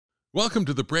Welcome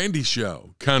to the Brandy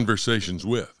Show, Conversations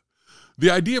With. The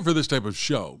idea for this type of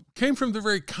show came from the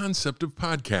very concept of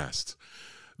podcasts.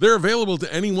 They're available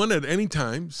to anyone at any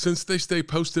time since they stay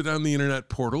posted on the internet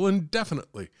portal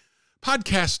indefinitely.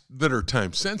 Podcasts that are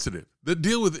time sensitive, that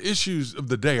deal with issues of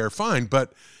the day are fine,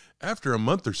 but after a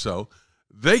month or so,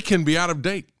 they can be out of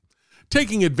date.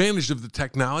 Taking advantage of the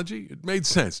technology, it made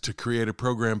sense to create a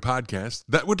program podcast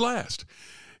that would last.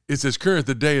 It's as current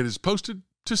the day it is posted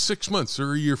to 6 months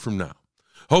or a year from now.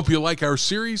 Hope you like our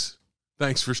series.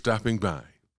 Thanks for stopping by.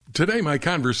 Today, my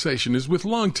conversation is with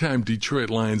longtime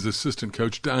Detroit Lions assistant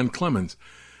coach Don Clemons.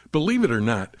 Believe it or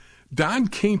not, Don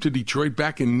came to Detroit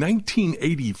back in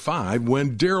 1985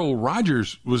 when Darryl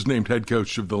Rogers was named head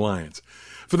coach of the Lions.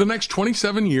 For the next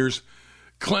 27 years,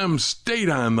 Clem stayed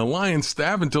on the Lions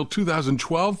staff until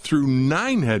 2012 through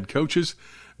 9 head coaches,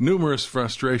 numerous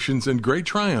frustrations, and great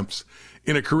triumphs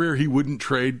in a career he wouldn't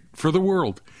trade for the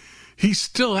world. He's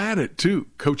still at it, too,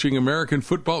 coaching American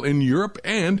football in Europe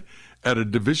and at a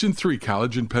Division III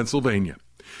college in Pennsylvania.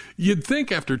 You'd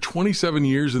think after 27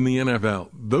 years in the NFL,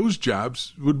 those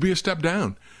jobs would be a step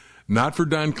down. Not for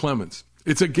Don Clemons.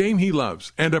 It's a game he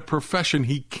loves and a profession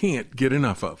he can't get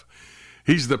enough of.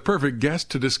 He's the perfect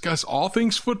guest to discuss all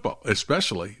things football,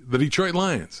 especially the Detroit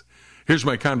Lions. Here's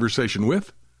my conversation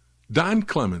with Don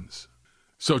Clemons.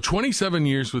 So 27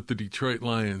 years with the Detroit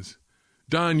Lions.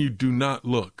 Don, you do not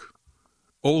look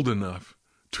old enough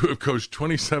to have coached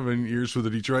 27 years for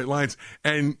the Detroit Lions.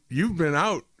 And you've been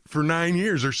out for 9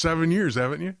 years or 7 years,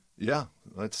 haven't you? Yeah,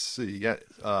 let's see. Yeah,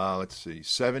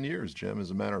 7 years, Jim,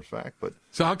 as a matter of fact. But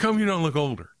so how come you don't look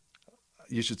older?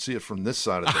 You should see it from this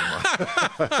side of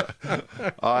the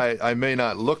mic. I may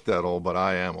not look that old, but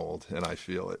I am old, and I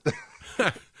feel it.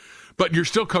 But you're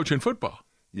still coaching football.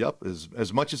 Yep,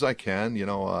 as much as I can. You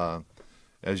know,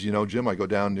 as you know, Jim, I go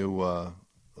down to a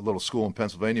little school in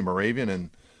Pennsylvania, Moravian, and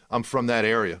I'm from that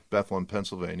area, Bethlehem,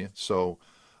 Pennsylvania. So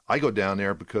I go down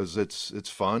there because it's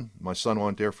fun. My son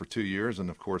went there for 2 years, and,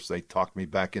 of course, they talked me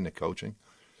back into coaching.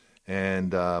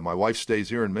 And my wife stays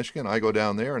here in Michigan. I go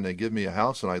down there, and they give me a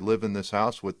house, and I live in this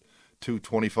house with 2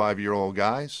 25-year-old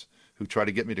guys who try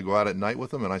to get me to go out at night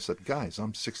with them. And I said, guys,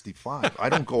 I'm 65. I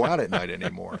don't go out at night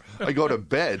anymore. I go to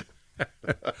bed.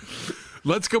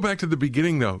 Let's go back to the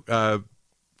beginning, though.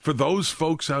 For those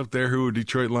folks out there who are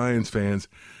Detroit Lions fans,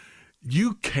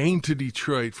 you came to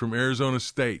Detroit from Arizona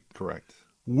State. Correct.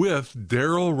 With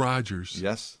Darryl Rogers.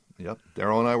 Yes. Yep.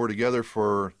 Darryl and I were together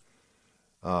for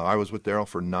I was with Darryl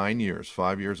for 9 years,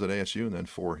 5 years at ASU, and then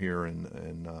 4 here in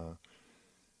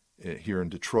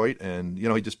Detroit. And, you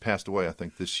know, he just passed away, I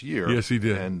think, this year. Yes, he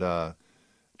did. And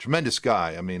tremendous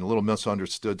guy. I mean, a little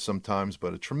misunderstood sometimes,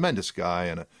 but a tremendous guy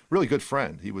and a really good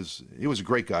friend. He was a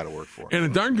great guy to work for. And a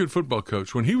darn good football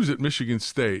coach. When he was at Michigan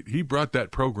State, he brought that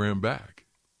program back.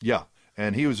 Yeah,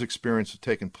 and he was experienced with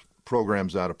taking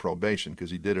programs out of probation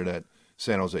because he did it at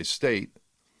San Jose State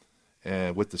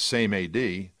with the same AD,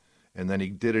 and then he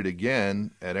did it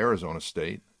again at Arizona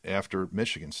State after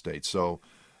Michigan State. So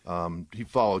he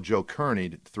followed Joe Kearney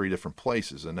to 3 different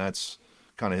places, and that's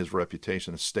kind of his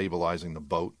reputation of stabilizing the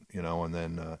boat, you know, and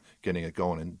then getting it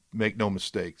going. And make no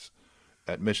mistakes,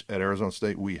 at Arizona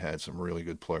State, we had some really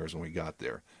good players when we got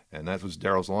there. And that was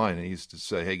Darryl's line. And he used to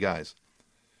say, hey, guys,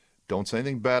 don't say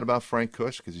anything bad about Frank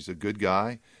Kush because he's a good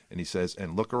guy. And he says,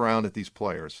 and look around at these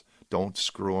players. Don't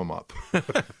screw them up.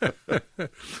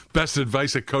 Best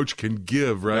advice a coach can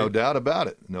give, right? No doubt about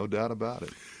it. No doubt about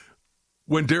it.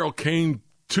 When Darryl came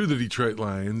to the Detroit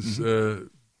Lions,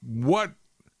 what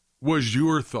was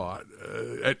your thought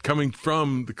at coming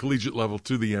from the collegiate level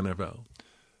to the NFL?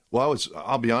 Well,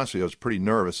 I'll be honest with you, I was pretty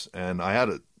nervous, and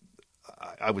I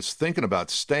was thinking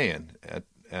about staying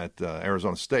at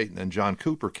Arizona State, and then John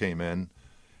Cooper came in,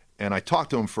 and I talked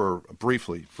to him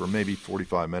briefly for maybe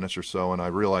 45 minutes or so, and I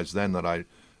realized then that I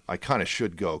kind of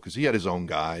should go because he had his own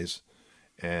guys,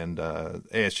 and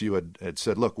ASU had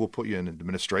said, look, we'll put you in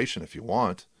administration if you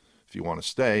want to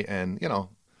stay, and, you know,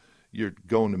 you're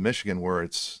going to Michigan where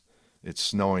it's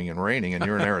snowing and raining, and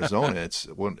you're in Arizona.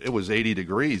 It was 80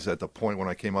 degrees at the point when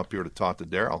I came up here to talk to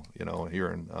Darryl, you know,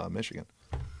 here in Michigan.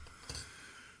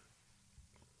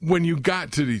 When you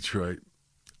got to Detroit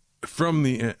from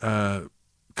the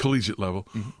collegiate level,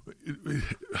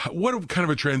 what kind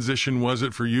of a transition was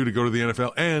it for you to go to the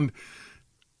NFL? And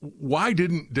why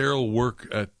didn't Darryl work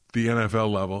at the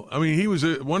NFL level? I mean, he was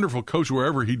a wonderful coach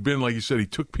wherever he'd been. Like you said, he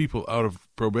took people out of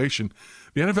probation.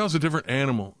 The NFL's a different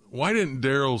animal. Why didn't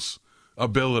Darryl's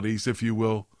abilities, if you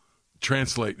will,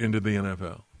 translate into the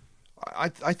NFL?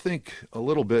 I think a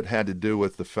little bit had to do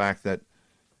with the fact that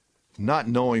not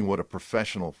knowing what a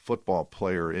professional football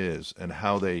player is and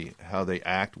how they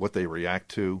act, what they react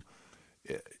to,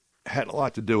 had a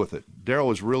lot to do with it. Darryl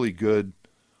was really good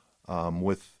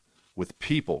with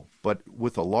people, but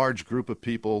with a large group of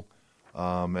people,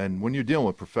 and when you're dealing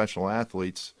with professional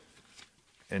athletes,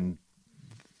 and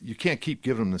you can't keep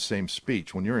giving them the same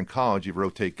speech. When you're in college, you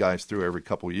rotate guys through every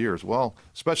couple of years. Well,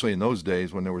 especially in those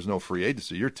days when there was no free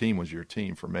agency, your team was your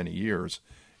team for many years.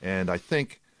 And I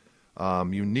think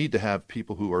you need to have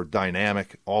people who are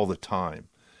dynamic all the time.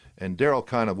 And Darryl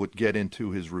kind of would get into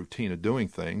his routine of doing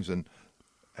things, and,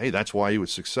 hey, that's why he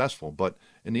was successful. But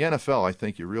in the NFL, I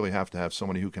think you really have to have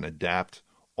somebody who can adapt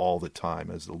all the time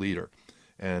as the leader.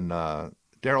 And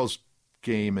Darryl's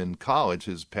game in college,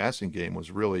 his passing game was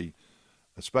really,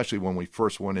 especially when we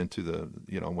first went into the,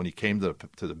 when he came to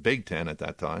the Big Ten at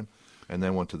that time and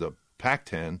then went to the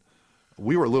Pac-10,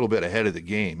 we were a little bit ahead of the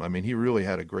game. I mean, he really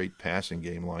had a great passing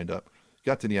game lined up.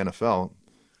 Got to the NFL,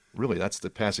 really, that's the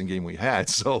passing game we had.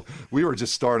 So we were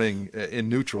just starting in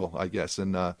neutral, I guess.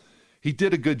 And he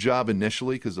did a good job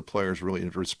initially because the players really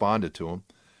responded to him.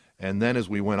 And then as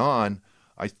we went on,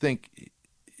 I think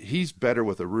he's better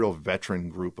with a real veteran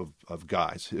group of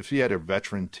guys. If he had a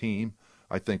veteran team,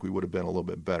 I think we would have been a little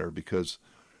bit better because,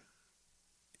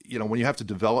 when you have to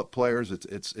develop players,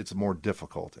 it's more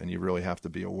difficult, and you really have to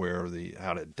be aware of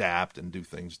how to adapt and do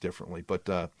things differently. But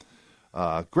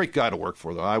great guy to work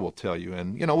for, though, I will tell you.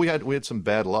 And we had some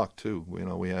bad luck too.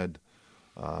 We had,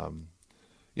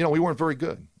 we weren't very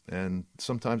good, and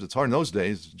sometimes it's hard in those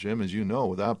days, Jim, as you know,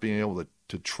 without being able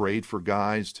to trade for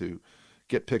guys, to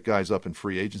pick guys up in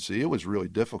free agency. It was really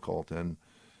difficult, and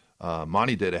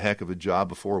Monty did a heck of a job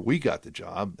before we got the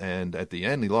job, and at the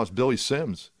end he lost Billy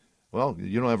Sims. Well,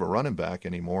 you don't have a running back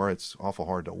anymore. It's awful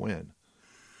hard to win.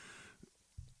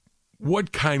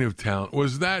 What kind of talent?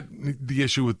 Was that the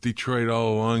issue with Detroit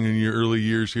all along in your early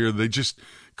years here? They just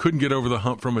couldn't get over the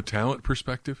hump from a talent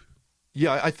perspective?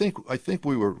 Yeah, I think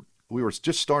we were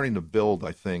just starting to build,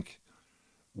 I think,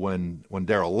 when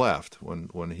Darryl left,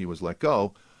 when he was let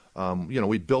go.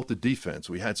 We built the defense.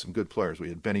 We had some good players. We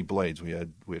had Benny Blades. We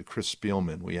had Chris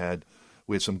Spielman. We had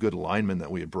some good linemen that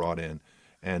we had brought in,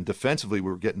 and defensively we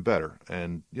were getting better.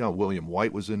 And William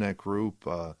White was in that group,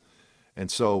 and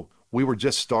so we were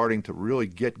just starting to really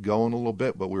get going a little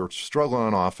bit. But we were struggling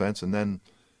on offense, and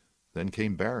then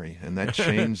came Barry, and that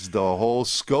changed the whole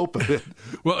scope of it.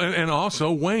 Well, and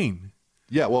also Wayne.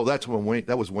 Yeah, well, that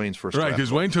was Wayne's first right,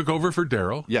 because Wayne took over for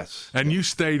Darryl. Yes. And you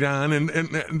stayed on, and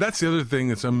that's the other thing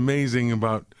that's amazing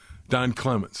about Don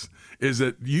Clemons, is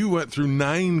that you went through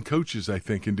 9 coaches, I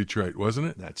think, in Detroit, wasn't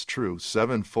it? That's true.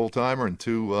 7 full-timer and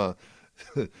 2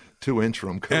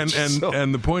 interim coaches.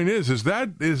 And the point is that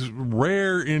is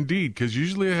rare indeed, because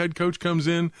usually a head coach comes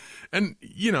in, and,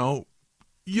 you'll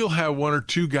have 1 or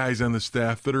 2 guys on the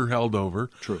staff that are held over.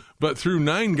 True. But through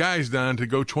 9 guys, Don, to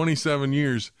go 27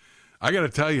 years, I got to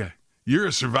tell you, you're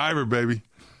a survivor, baby.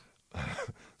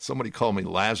 Somebody called me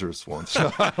Lazarus once.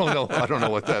 I don't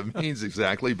know what that means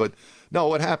exactly. But no,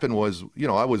 what happened was,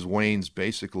 I was Wayne's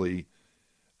basically,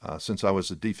 since I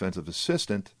was a defensive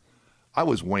assistant, I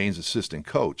was Wayne's assistant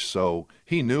coach. So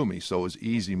he knew me. So it was an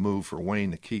easy move for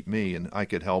Wayne to keep me, and I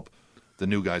could help the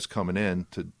new guys coming in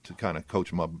to kind of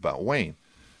coach them up about Wayne.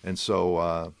 And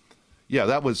so,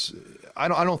 that was, I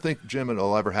don't think, Jim,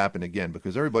 it'll ever happen again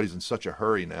because everybody's in such a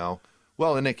hurry now.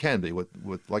 Well, and it can be with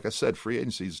like I said, free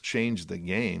agency's changed the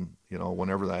game.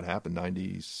 Whenever that happened,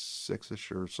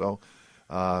 96ish or so,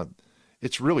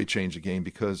 it's really changed the game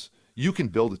because you can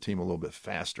build a team a little bit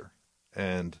faster,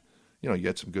 and you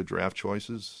get some good draft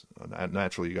choices.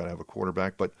 Naturally, you got to have a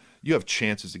quarterback, but you have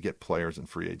chances to get players in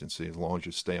free agency as long as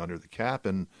you stay under the cap.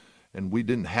 And we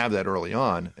didn't have that early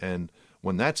on, and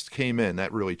when that came in,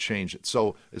 that really changed it.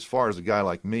 So as far as a guy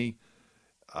like me,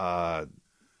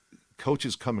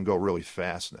 coaches come and go really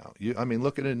fast now.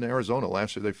 Look at it in Arizona.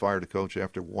 Last year they fired a coach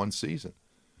after 1 season.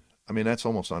 That's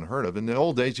almost unheard of. In the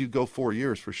old days, you'd go 4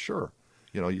 years for sure.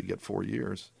 You'd get 4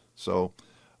 years. So,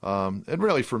 and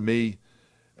really for me,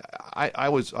 I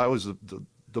was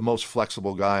the most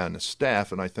flexible guy on the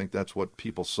staff, and I think that's what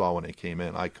people saw when they came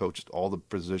in. I coached all the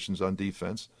positions on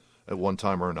defense at one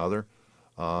time or another.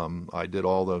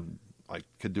 I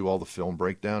could do all the film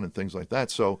breakdown and things like that.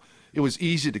 So it was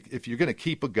easy to, if you're going to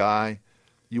keep a guy,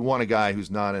 you want a guy who's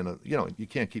not in you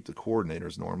can't keep the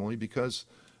coordinators normally because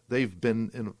they've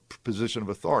been in a position of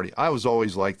authority. I was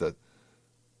always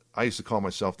I used to call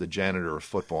myself the janitor of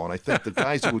football, and I think the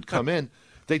guys who would come in,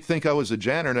 they'd think I was a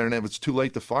janitor, and it was too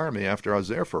late to fire me after I was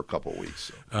there for a couple of weeks.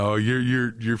 So. Oh,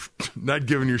 you're not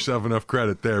giving yourself enough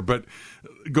credit there. But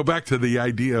go back to the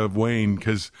idea of Wayne,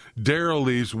 because Darryl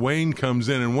leaves, Wayne comes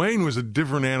in, and Wayne was a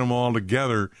different animal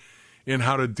altogether in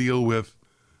how to deal with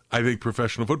I think,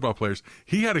 professional football players.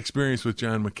 He had experience with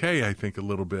John McKay, I think, a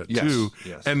little bit, too.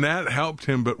 Yes. And that helped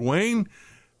him. But Wayne,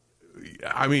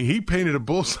 I mean, he painted a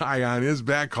bullseye on his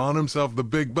back, calling himself the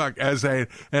big buck as an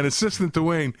assistant to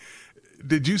Wayne.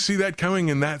 Did you see that coming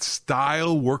and that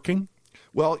style working?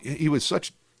 Well, he was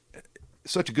such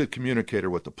a good communicator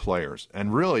with the players.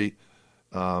 And really,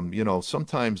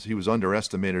 sometimes he was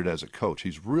underestimated as a coach.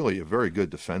 He's really a very good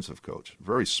defensive coach,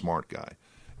 very smart guy.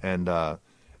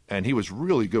 And he was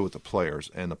really good with the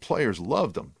players, and the players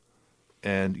loved him.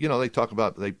 And, they talk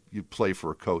about you play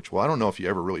for a coach. Well, I don't know if you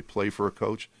ever really play for a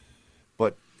coach,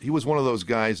 but he was one of those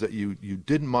guys that you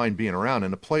didn't mind being around,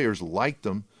 and the players liked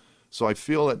him. So I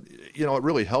feel that, it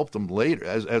really helped him later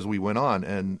as we went on.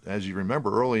 And as you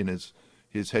remember, early in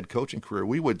his head coaching career,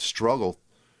 we would struggle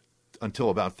until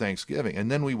about Thanksgiving, and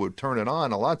then we would turn it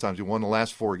on. A lot of times we won the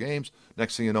last 4 games.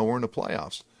 Next thing you know, we're in the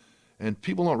playoffs. And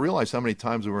people don't realize how many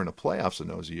times we were in the playoffs in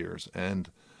those years. And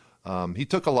he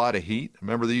took a lot of heat.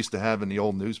 Remember, they used to have in the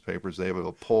old newspapers, they have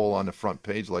a poll on the front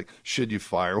page like, should you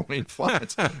fire Wayne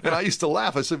Fontes? And I used to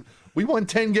laugh. I said, we won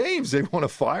 10 games. They want to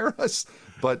fire us?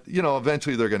 But,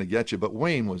 eventually they're going to get you. But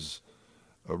Wayne was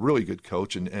a really good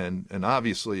coach and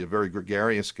obviously a very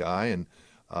gregarious guy and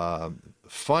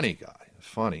funny guy.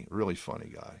 Really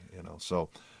funny guy, So,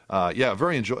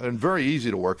 very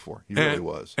easy to work for. He really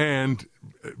was. And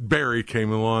Barry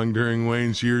came along during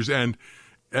Wayne's years. And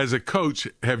as a coach,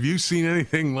 have you seen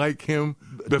anything like him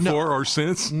before or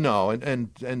since? No. And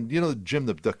Jim,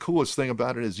 the coolest thing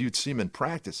about it is you'd see him in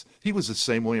practice. He was the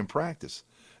same way in practice.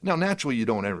 Now, naturally, you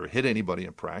don't ever hit anybody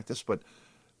in practice, but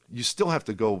you still have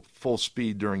to go full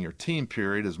speed during your team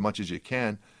period as much as you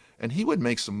can. And he would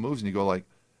make some moves, and you go like,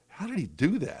 how did he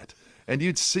do that? And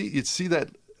you'd see that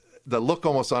the look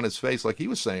almost on his face, like he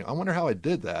was saying, I wonder how I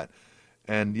did that.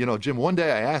 And, Jim, one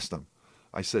day I asked him,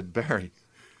 I said, Barry,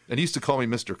 and he used to call me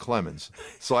Mr. Clemons.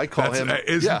 So I call him.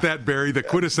 Isn't that Barry, the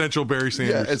quintessential Barry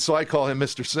Sanders? Yeah, and so I call him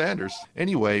Mr. Sanders.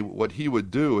 Anyway, what he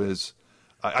would do is,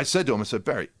 I said to him, I said,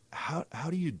 Barry, how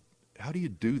do you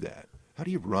do that? How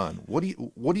do you run? What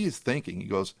are you thinking?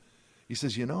 He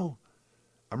says,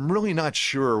 I'm really not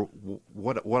sure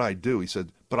what I do. He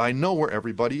said, but I know where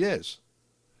everybody is.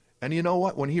 And you know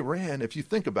what? When he ran, if you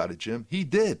think about it, Jim, he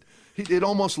did. It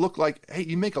almost looked like, hey,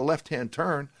 you make a left-hand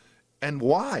turn, and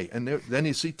why? And then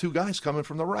you see 2 guys coming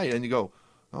from the right, and you go,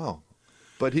 oh.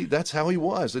 But that's how he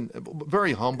was, and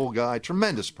very humble guy,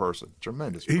 tremendous person.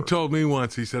 He told me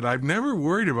once, he said, I've never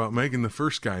worried about making the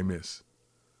first guy miss.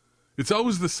 It's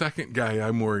always the second guy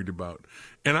I'm worried about.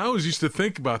 And I always used to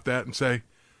think about that and say,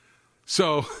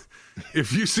 so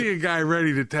if you see a guy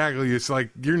ready to tackle you, it's like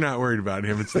you're not worried about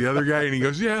him. It's the other guy. And he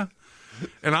goes, yeah.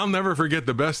 And I'll never forget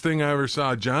the best thing I ever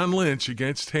saw, John Lynch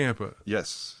against Tampa.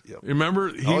 Yes. Yep. Remember,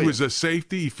 he was a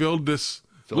safety. He filled the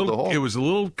hole. It was a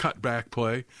little cutback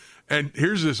play. And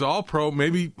here's this all-pro,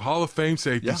 maybe Hall of Fame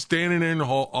safety, standing there in the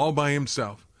hole all by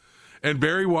himself. And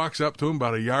Barry walks up to him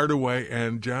about a yard away,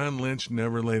 and John Lynch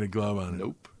never laid a glove on it.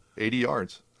 Nope. 80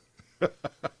 yards.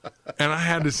 And I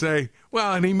had to say,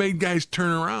 well, and he made guys turn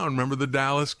around. Remember the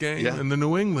Dallas game and the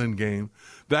New England game?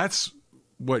 That's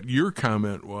what your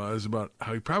comment was about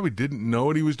how he probably didn't know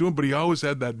what he was doing, but he always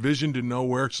had that vision to know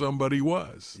where somebody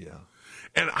was. Yeah.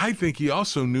 And I think he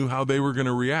also knew how they were going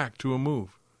to react to a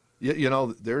move.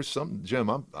 Yeah, there's some, Jim,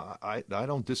 I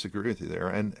don't disagree with you there.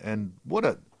 And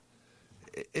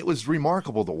it was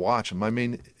remarkable to watch him. I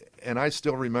mean, and I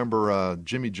still remember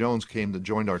Jimmy Jones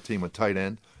joined our team with tight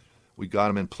end. We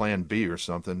got him in Plan B or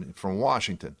something from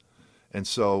Washington. And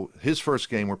so his first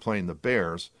game, we're playing the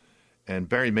Bears,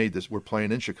 and we're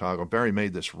playing in Chicago. Barry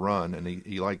made this run, and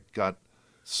he got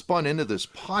spun into this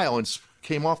pile and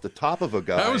came off the top of a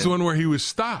guy. That was the one where he was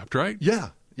stopped, right? Yeah.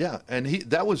 And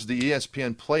that was the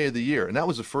ESPN Play of the Year, and that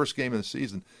was the first game of the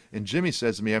season. And Jimmy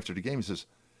says to me after the game, he says,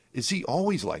 is he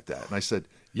always like that? And I said,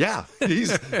 yeah,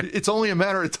 it's only a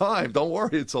matter of time. Don't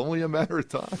worry, it's only a matter of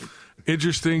time.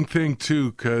 Interesting thing,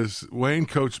 too, because Wayne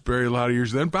coached Barry a lot of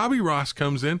years. Then Bobby Ross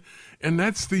comes in, and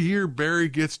that's the year Barry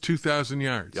gets 2,000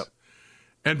 yards. Yep.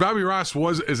 And Bobby Ross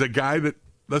is a guy that,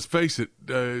 let's face it,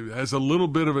 has a little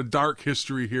bit of a dark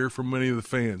history here from many of the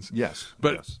fans. Yes.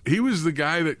 But he was the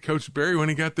guy that coached Barry when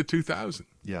he got the 2,000.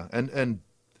 Yeah, and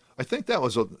I think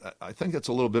that's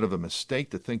a little bit of a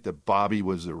mistake to think that Bobby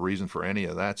was the reason for any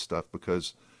of that stuff,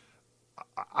 because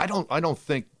I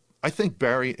think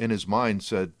Barry in his mind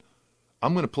said,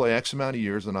 I'm going to play X amount of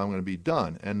years and I'm going to be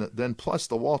done. And then plus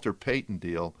the Walter Payton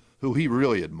deal, who he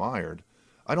really admired,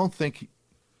 I don't think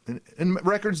and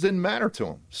records didn't matter to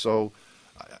him. So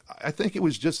I think it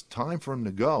was just time for him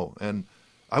to go. And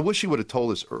I wish he would have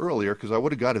told us earlier because I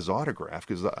would have got his autograph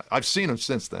because I've seen him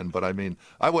since then. But I mean,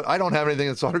 I don't have anything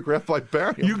that's autographed by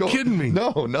Barry. You kidding me?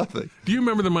 No, nothing. Do you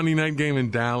remember the Monday night game in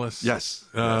Dallas? Yes.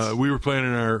 We were playing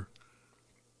in our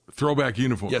throwback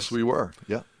uniforms. Yes, we were.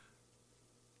 Yeah.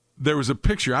 There was a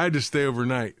picture. I had to stay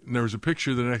overnight, and there was a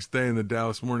picture the next day in the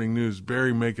Dallas Morning News.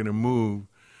 Barry making a move.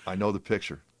 I know the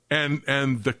picture. And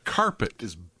the carpet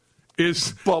is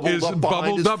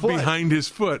bubbled up behind his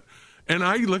foot. And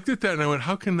I looked at that and I went,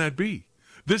 how can that be?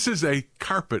 This is a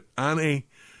carpet on a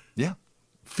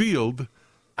field.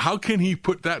 How can he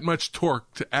put that much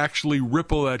torque to actually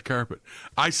ripple that carpet?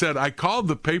 I called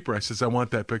the paper. I says, I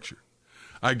want that picture.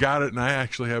 I got it, and I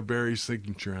actually have Barry's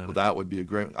signature on it. Well, that would be a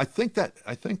great. I think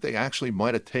they actually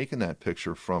might have taken that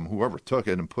picture from whoever took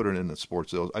it and put it in the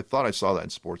Sports Illustrated. I thought I saw that in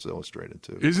Sports Illustrated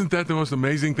too. Isn't that the most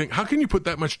amazing thing? How can you put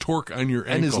that much torque on your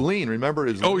ankle? And his lean, remember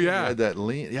his? Oh lean? yeah, he had that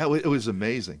lean. Yeah, it was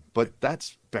amazing. But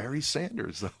that's Barry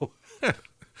Sanders, though.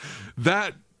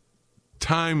 That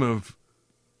time of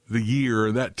the year,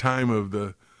 or that time of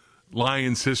the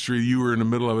Lions' history, you were in the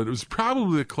middle of it. It was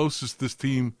probably the closest this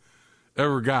team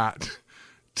ever got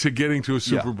to getting to a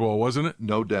Super Bowl, wasn't it?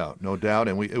 No doubt.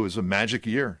 And it was a magic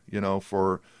year,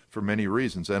 for many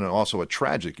reasons, and also a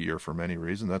tragic year for many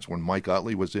reasons. That's when Mike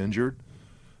Utley was injured,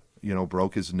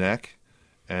 broke his neck,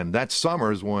 and that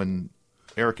summer is when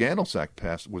Eric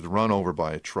Andelsack was run over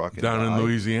by a truck down in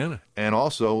Louisiana. And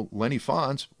also Lenny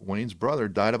Fonz, Wayne's brother,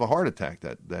 died of a heart attack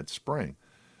that spring.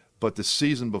 But the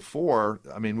season before,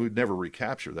 I mean, we'd never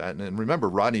recapture that. And remember,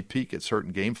 Rodney Peete gets hurt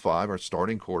in Game 5, our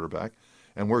starting quarterback.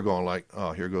 And we're going like,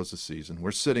 oh, here goes the season.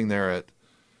 We're sitting there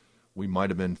we might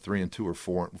have been 3-2 or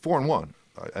 4-1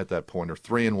 at that point, or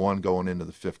 3-1 going into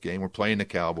the fifth game. We're playing the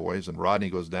Cowboys, and Rodney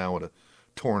goes down with a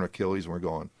torn Achilles, and we're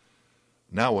going,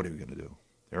 now what are we going to do?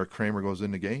 Eric Kramer goes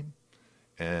in the game,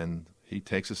 and he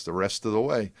takes us the rest of the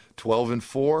way.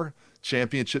 12-4,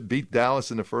 championship, beat Dallas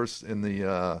in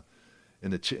the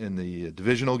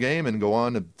divisional game, and go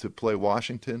on to play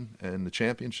Washington and the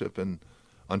championship. And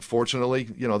unfortunately,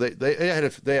 they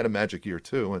had a magic year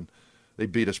too, and they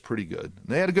beat us pretty good. And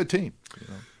they had a good team.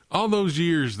 All those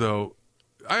years, though,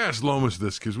 I asked Lomas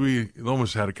this because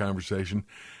Lomas had a conversation,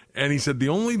 and he said the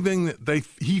only thing that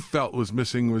he felt was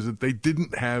missing was that they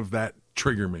didn't have that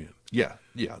trigger man. Yeah.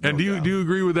 And do you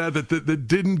agree with that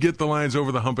didn't get the Lions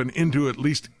over the hump and into at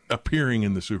least appearing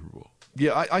in the Super Bowl?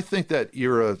 Yeah, I think that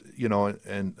era,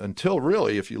 and until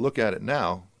really, if you look at it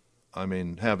now, I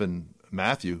mean, having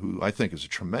Matthew, who I think is a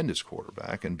tremendous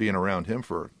quarterback, and being around him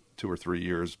for 2 or 3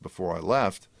 years before I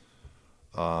left,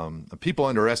 people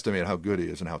underestimate how good he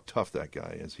is and how tough that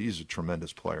guy is. He's a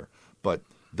tremendous player, but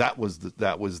that was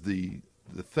the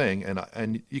thing,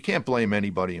 and you can't blame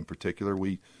anybody in particular.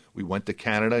 We went to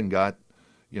Canada and got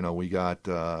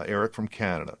Eric from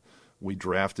Canada. We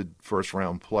drafted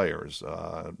first-round players.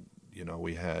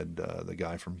 We had the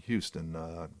guy from Houston.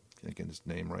 Can't get his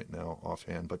name right now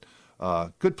offhand, but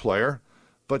good player.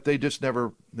 But they just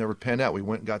never panned out. We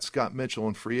went and got Scott Mitchell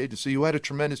in free agency, who had a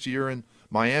tremendous year in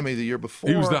Miami the year before.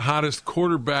 He was the hottest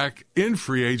quarterback in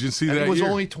free agency that year. He was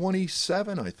only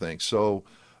 27, I think. So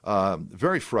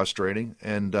very frustrating.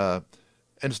 And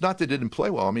it's not that they didn't play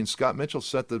well. I mean, Scott Mitchell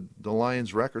set the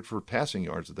Lions record for passing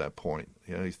yards at that point.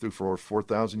 He threw for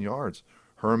 4,000 yards.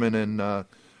 Herman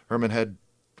had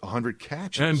 100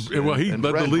 catches. And he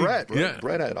led the league.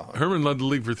 Brett had 100. Herman led the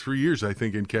league for 3 years, I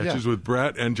think, in catches with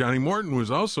Brett. And Johnny Morton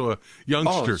was also a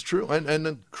youngster. Oh, it's true. And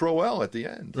then Crowell at the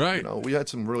end. Right. We had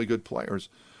some really good players.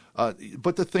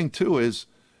 But the thing, too, is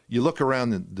you look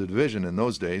around the division in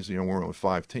those days, we were with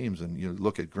 5 teams, and you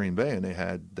look at Green Bay, and they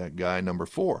had that guy, number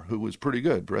 4, who was pretty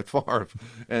good, Brett Favre.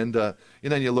 And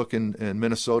then you look and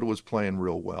Minnesota was playing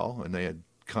real well, and they had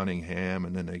Cunningham,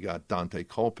 and then they got Dante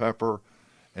Culpepper.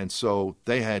 And so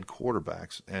they had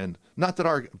quarterbacks. And not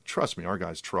that trust me, our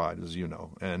guys tried, as you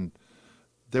know, and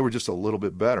they were just a little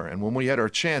bit better. And when we had our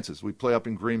chances, we play up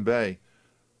in Green Bay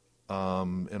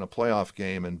in a playoff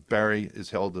game, and Barry is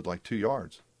held at like 2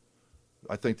 yards.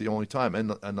 I think the only time.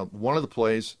 And one of the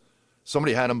plays,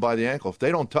 somebody had him by the ankle. If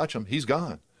they don't touch him, he's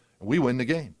gone. We win the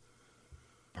game.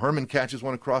 Herman catches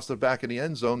one across the back of the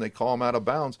end zone. They call him out of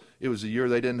bounds. It was a year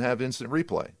they didn't have instant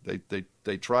replay.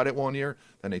 They tried it one year,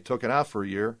 then they took it out for a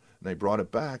year, and they brought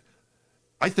it back.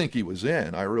 I think he was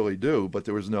in. I really do, but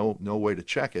there was no way to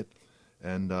check it.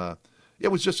 And it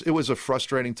was a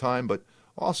frustrating time. But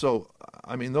also,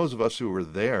 I mean, those of us who were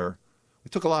there, we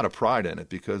took a lot of pride in it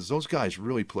because those guys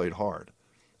really played hard,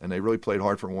 and they really played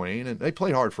hard for Wayne, and they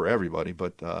played hard for everybody.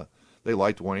 But they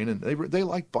liked Wayne, and they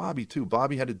liked Bobby too.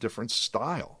 Bobby had a different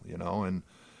style, and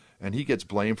and he gets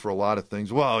blamed for a lot of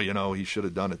things. Well, he should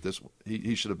have done it this way.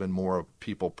 He should have been more a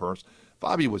people person.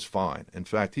 Bobby was fine. In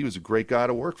fact, he was a great guy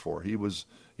to work for. He was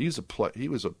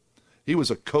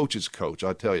a coach's coach.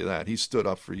 I'll tell you that. He stood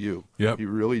up for you. Yep. He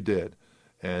really did,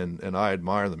 and I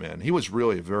admire the man. He was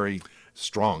really a very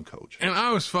strong coach. And I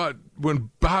always thought when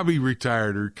Bobby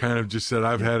retired or kind of just said,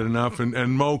 I've had enough,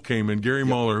 and Mo came in, Gary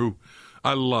Moeller, who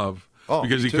I love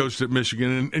because he coached at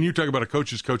Michigan. And you talk about a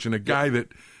coach's coach and a guy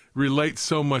that relates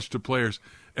so much to players.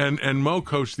 And Mo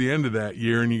coached the end of that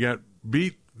year, and you got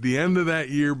beat the end of that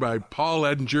year by Paul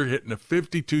Edinger hitting a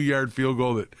 52-yard field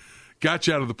goal that got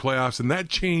you out of the playoffs, and that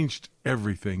changed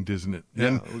everything, doesn't it? Yeah,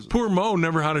 and poor Mo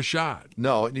never had a shot.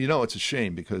 No, it's a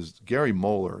shame because Gary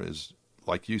Moeller is,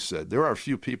 like you said, there are a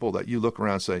few people that you look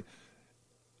around and say,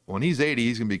 when he's 80,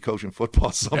 he's going to be coaching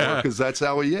football somewhere because that's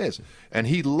how he is. And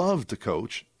he loved to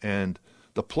coach, and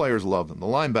the players loved him. The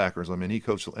linebackers, he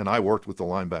coached, and I worked with the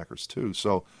linebackers too.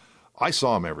 So I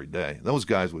saw him every day. Those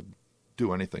guys would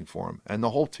do anything for him, and the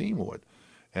whole team would.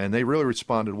 And they really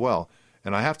responded well.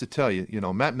 And I have to tell you,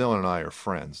 Matt Millen and I are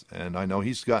friends, and I know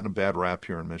he's gotten a bad rap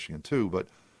here in Michigan too, but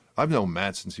I've known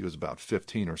Matt since he was about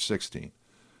 15 or 16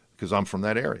 because I'm from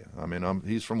that area.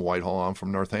 He's from Whitehall. I'm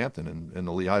from Northampton in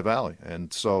the Lehigh Valley.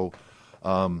 And so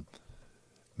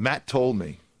Matt told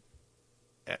me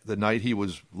the night he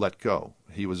was let go,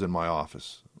 he was in my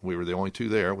office. We were the only two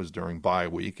there. It was during bye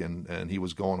week, and he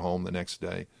was going home the next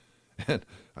day. And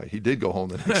he did go home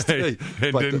the next day.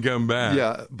 And didn't come back.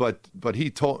 Yeah, but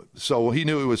so he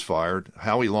knew he was fired.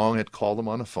 Howie Long had called him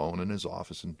on the phone in his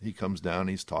office, and he comes down, and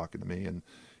he's talking to me, and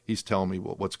he's telling me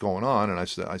what's going on. And I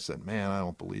said, man, I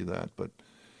don't believe that. But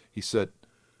he said,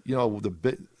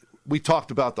 we talked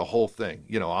about the whole thing,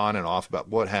 on and off about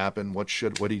what happened, what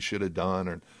he should have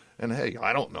done, and hey,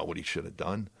 I don't know what he should have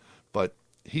done, but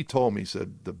he told me, he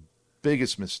said the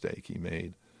biggest mistake he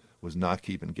made was not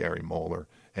keeping Gary Moeller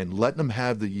and letting him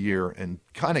have the year and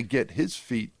kind of get his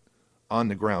feet on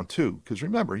the ground too. Because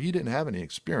remember, he didn't have any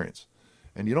experience.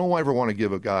 And you don't ever want to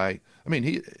give a guy,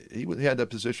 he had that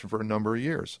position for a number of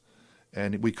years,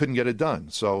 and we couldn't get it done.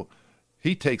 So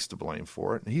he takes the blame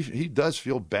for it, and he does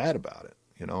feel bad about it,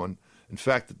 And in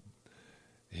fact,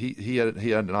 he had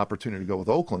an opportunity to go with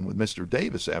Oakland with Mr.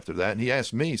 Davis after that, and he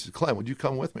asked me, he said, Clem, would you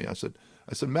come with me? I said,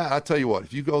 Matt, I'll tell you what,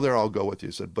 if you go there, I'll go with you.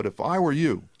 He said, but if I were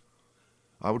you,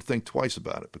 I would think twice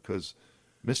about it because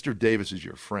Mr. Davis is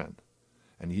your friend,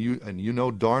 and you know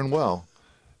darn well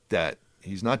that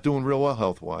he's not doing real well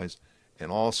health-wise,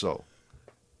 and also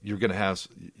you guys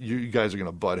are going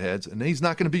to butt heads, and he's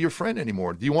not going to be your friend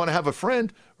anymore. Do you want to have a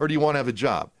friend or do you want to have a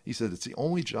job? He said, it's the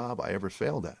only job I ever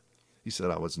failed at. He said,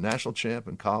 I was national champ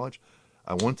in college.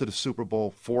 I went to the Super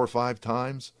Bowl 4 or 5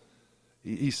 times.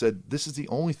 He said, this is the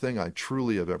only thing I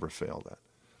truly have ever failed at.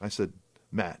 I said,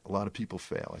 Matt, a lot of people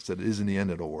fail. I said, it isn't the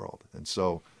end of the world. And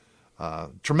so,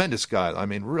 tremendous guy.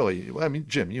 Really,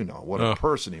 Jim, you know what a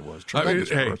person he was. Tremendous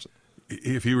person.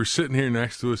 If he were sitting here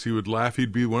next to us, he would laugh.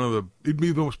 He'd be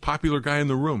the most popular guy in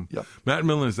the room. Yep. Matt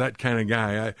Millen is that kind of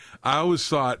guy. I always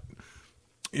thought,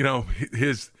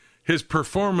 his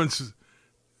performance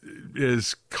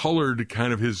is colored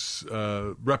kind of his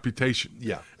reputation.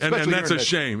 Yeah. And that's a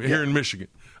shame here in Michigan.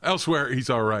 Elsewhere, he's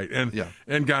all right.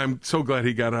 And guy, I'm so glad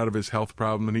he got out of his health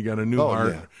problem and he got a new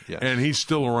heart. Yeah. And he's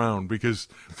still around because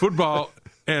football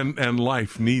and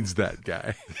life needs that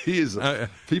guy. He is.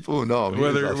 People who know him,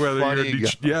 whether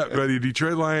you're a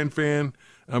Detroit Lion fan,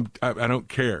 I don't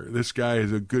care. This guy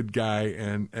is a good guy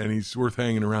and he's worth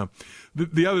hanging around.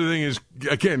 The other thing is,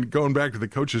 again, going back to the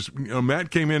coaches,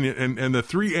 Matt came in and the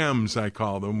 3 M's, I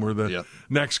call them, were the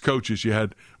next coaches. You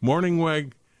had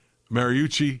Morningweg,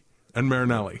 Mariucci, and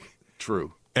Marinelli.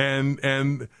 True.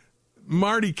 And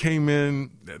Marty came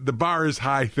in, the bar is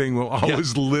high thing will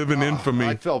always live in infamy.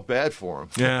 I felt bad for him.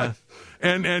 Yeah.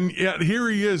 and yet here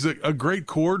he is, a great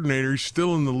coordinator. He's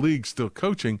still in the league, still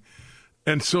coaching.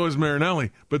 And so is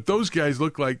Marinelli. But those guys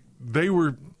look like they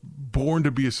were born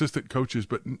to be assistant coaches,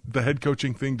 but the head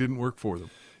coaching thing didn't work for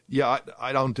them. Yeah,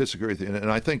 I don't disagree with you. And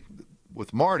I think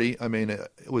with Marty, it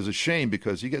was a shame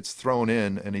because he gets thrown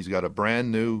in and he's got a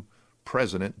brand new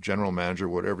president, general manager,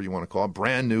 whatever you want to call it,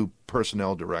 brand new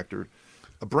personnel director,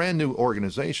 a brand new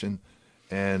organization.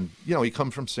 And, he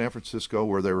comes from San Francisco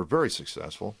where they were very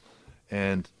successful.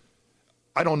 And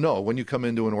I don't know, when you come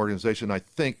into an organization, I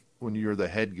think when you're the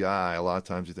head guy, a lot of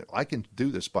times you think, I can do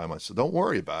this by myself. Don't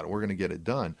worry about it. We're going to get it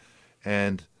done.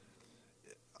 And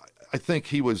I think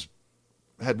he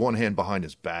had one hand behind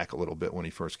his back a little bit when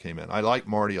he first came in. I like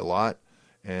Marty a lot.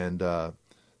 And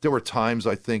there were times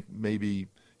I think maybe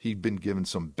he'd been given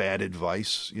some bad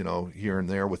advice, here and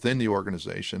there within the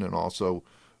organization and also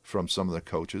from some of the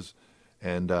coaches.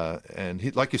 And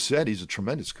he, like you said, he's a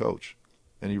tremendous coach,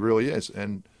 and he really is.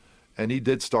 And he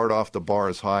did start off the bar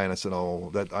as high, and I said,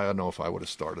 that I don't know if I would have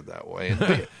started that way.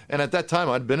 And at that time,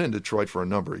 I'd been in Detroit for a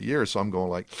number of years, so I'm going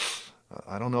like,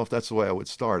 I don't know if that's the way I would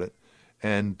start it.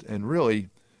 And really,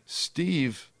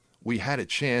 Steve, we had a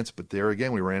chance, but there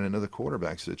again, we ran into the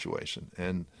quarterback situation,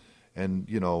 and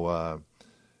he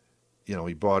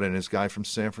brought in his guy from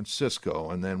San Francisco,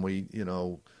 and then we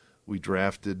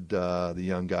drafted the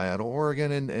young guy out of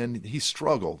Oregon, and he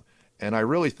struggled. And I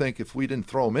really think if we didn't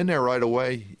throw him in there right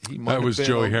away, he might have been. That was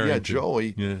Joey Harrington. Yeah,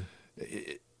 Joey. Yeah.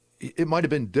 It might have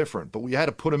been different, but we had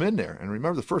to put him in there. And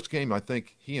remember the first game, I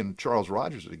think he and Charles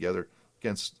Rogers were together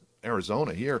against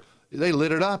Arizona here. They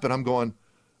lit it up, and I'm going, I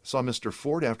saw Mr.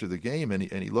 Ford after the game, and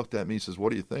he looked at me and says, "What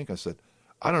do you think?" I said,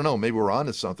 "I don't know. Maybe we're on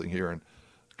to something here." And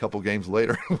a couple games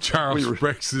later, Charles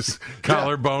breaks his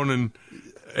collarbone, and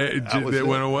it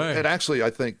went away. And actually, I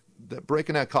think that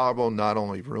breaking that collarbone not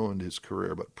only ruined his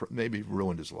career, but maybe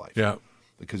ruined his life. Yeah,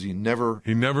 because he never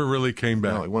really came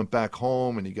back. No, he went back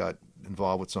home, and he got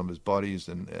involved with some of his buddies,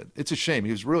 and it's a shame.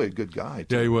 He was really a good guy,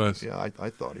 too. Yeah, he was. Yeah, I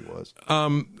thought he was.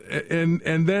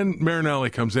 And then Marinelli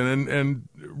comes in, and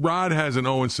Rod has an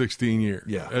 0-16 year.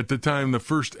 Yeah. At the time, the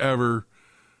first ever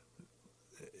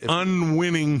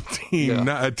unwinning team,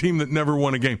 not a team that never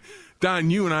won a game. Don,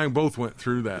 you and I both went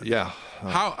through that. Yeah.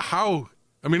 How?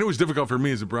 I mean, it was difficult for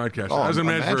me as a broadcaster. As a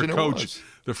manager, for a coach,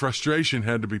 the frustration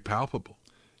had to be palpable.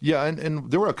 Yeah,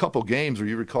 and there were a couple games where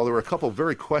you recall there were a couple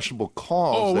very questionable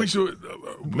calls.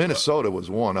 Minnesota was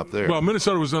one up there. Well,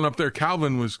 Minnesota was one up there.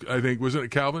 Calvin was, I think, wasn't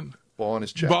it Calvin? Ball in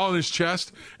his chest. Ball in his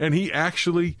chest, and he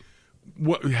actually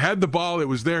had the ball. It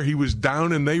was there. He was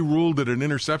down, and they ruled it an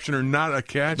interception or not a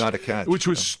catch. Not a catch. Which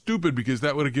was stupid because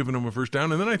that would have given him a first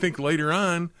down. And then I think later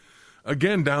on,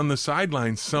 again, down the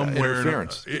sideline somewhere.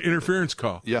 Interference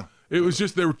call. Yeah. It was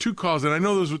just there were two calls, and I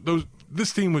know those.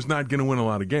 This team was not going to win a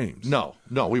lot of games. No,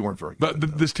 we weren't very good.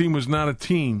 But this team was not a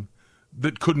team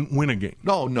that couldn't win a game.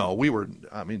 No, we were.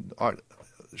 I mean,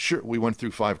 sure, we went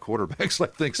through 5 quarterbacks, I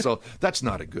think, so that's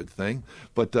not a good thing.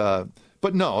 But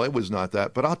no, it was not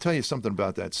that. But I'll tell you something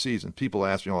about that season. People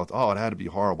ask me all the time, it had to be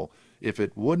horrible. If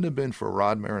it wouldn't have been for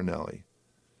Rod Marinelli,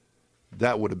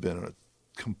 that would have been a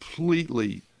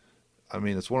completely. I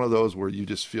mean, it's one of those where you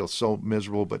just feel so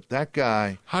miserable. But that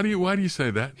guy, why do you say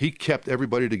that? He kept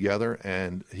everybody together,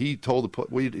 and he told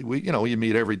we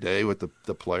meet every day with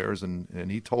the players, and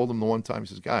he told them the one time, he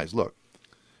says, "Guys, look,"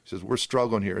 he says, "we're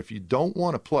struggling here. If you don't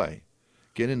want to play,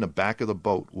 get in the back of the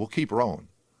boat. We'll keep rowing,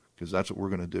 because that's what we're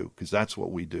going to do, because that's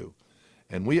what we do."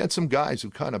 And we had some guys who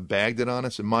kind of bagged it on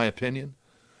us, in my opinion,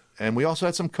 and we also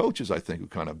had some coaches, I think, who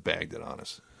kind of bagged it on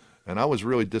us. And I was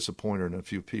really disappointed in a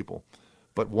few people.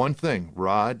 But one thing,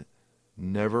 Rod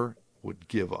never would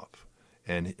give up.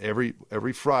 And every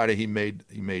Friday he made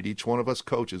each one of us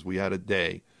coaches, we had a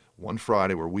day, one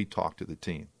Friday, where we talked to the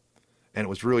team. And it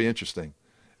was really interesting.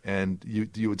 And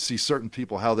you would see certain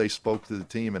people, how they spoke to the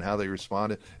team and how they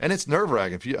responded. And it's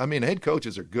nerve-wracking. Head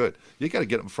coaches are good. You got to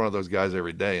get in front of those guys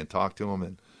every day and talk to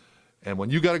them. And when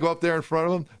you got to go up there in front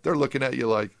of them, they're looking at you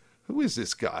like, who is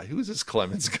this guy? Who is this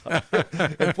Clemons guy?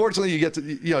 Unfortunately, you get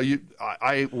to,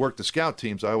 I worked the scout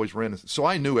teams. I always ran, so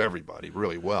I knew everybody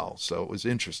really well. So it was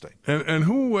interesting. And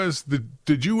who was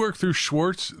did you work through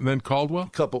Schwartz and then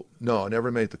Caldwell? No, I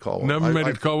never made the Caldwell. Never made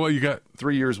it to Caldwell? You got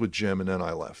 3 years with Jim, and then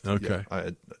I left. Okay.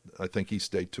 Yeah, I think he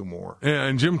stayed 2 more. Yeah,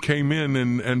 and Jim came in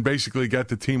and basically got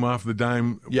the team off the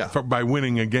dime by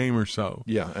winning a game or so.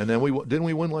 Yeah, and then didn't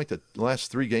we win like the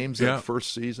last 3 games that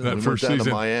first season? We went down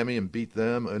to Miami and beat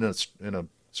them in a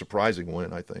surprising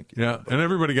win, I think. Yeah, and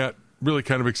everybody got really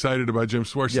kind of excited about Jim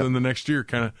Schwartz. Then the next year,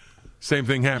 kind of same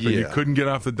thing happened. You couldn't get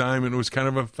off the dime, and it was kind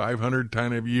of a 500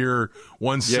 kind of year,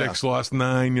 1-6, lost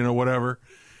 9, whatever.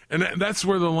 And that's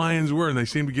where the Lions were, and they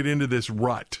seemed to get into this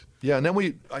rut. Yeah, and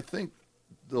then I think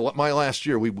my last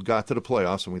year, we got to the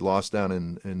playoffs, and we lost down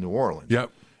in New Orleans.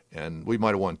 Yep. And we might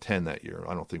have won 10 that year.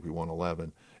 I don't think we won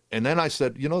 11. And then I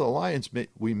said, the Lions,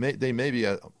 they may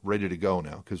be ready to go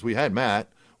now, because we had Matt.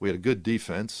 We had a good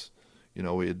defense.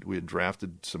 We had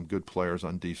drafted some good players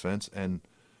on defense, and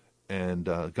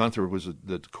Gunther was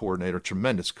the coordinator,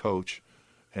 tremendous coach,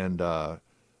 and I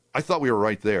thought we were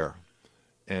right there.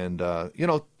 And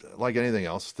like anything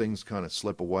else, things kind of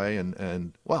slip away.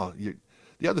 And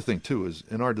the other thing too is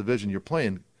in our division, you're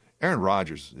playing. Aaron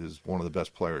Rodgers is one of the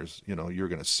best players you're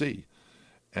going to see,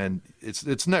 and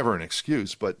it's never an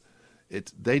excuse, but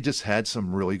they just had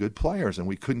some really good players, and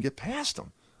we couldn't get past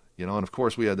them. And of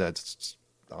course we had that.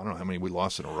 I don't know how many we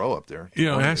lost in a row up there.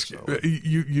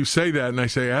 You say that, and I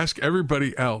say ask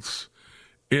everybody else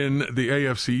in the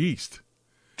AFC East,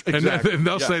 exactly. and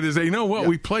they'll say this.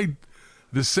 We played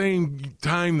the same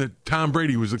time that Tom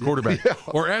Brady was the quarterback. Yeah.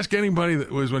 Or ask anybody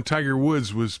that was when Tiger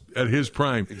Woods was at his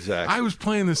prime. Exactly. I was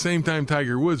playing the same time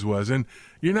Tiger Woods was, and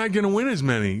you're not going to win as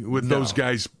many with those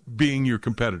guys being your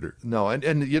competitor. No,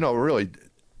 and you know, really,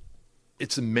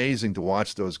 it's amazing to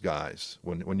watch those guys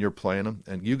when you're playing them,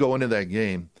 and you go into that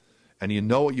game, and you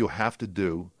know what you have to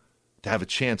do to have a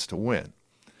chance to win.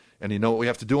 And you know what we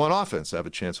have to do on offense to have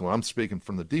a chance to win. I'm speaking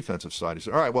from the defensive side. He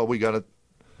said, all right, well, we got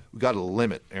to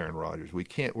limit Aaron Rodgers.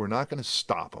 We're not going to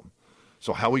stop him.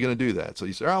 So how are we going to do that? So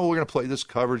he said, oh, we're going to play this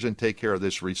coverage and take care of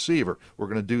this receiver. We're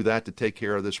going to do that to take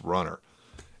care of this runner.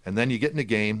 And then you get in the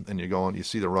game, and you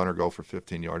see the runner go for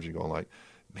 15 yards, and you're going like,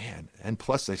 man, and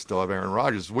plus they still have Aaron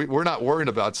Rodgers. We're not worried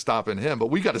about stopping him, but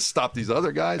we got to stop these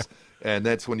other guys. And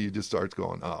that's when you just start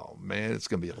going, oh, man, it's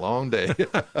going to be a long day.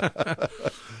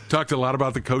 Talked a lot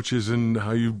about the coaches and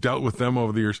how you've dealt with them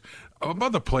over the years.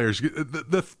 About the players,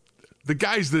 the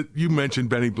guys that you mentioned,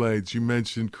 Benny Blades, you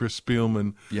mentioned Chris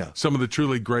Spielman, some of the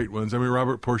truly great ones. I mean,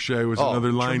 Robert Porcher was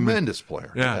another lineman. Tremendous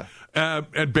player. Yeah.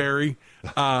 And Barry.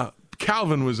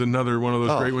 Calvin was another one of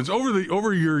those great ones.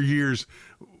 Over your years,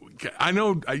 I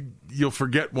know you'll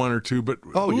forget one or two, but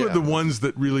who are the ones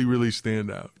that really, really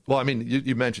stand out? Well, I mean,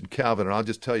 you mentioned Calvin, and I'll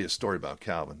just tell you a story about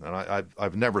Calvin. And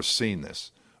I've never seen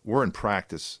this. We're in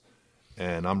practice,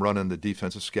 and I'm running the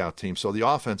defensive scout team. So the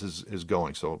offense is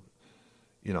going. So,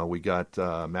 you know, we got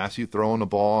Matthew throwing the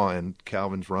ball, and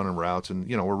Calvin's running routes, and,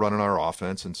 you know, we're running our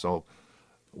offense. And so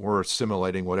we're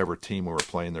simulating whatever team we were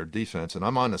playing their defense. And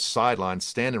I'm on the sideline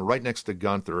standing right next to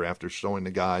Gunther after showing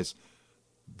the guys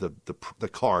the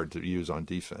card to use on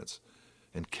defense.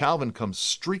 And Calvin comes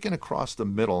streaking across the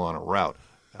middle on a route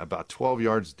about 12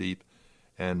 yards deep,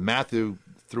 and Matthew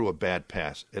threw a bad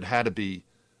pass. It had to be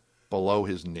below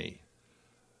his knee.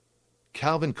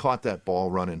 Calvin caught that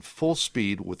ball running full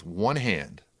speed with one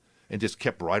hand and just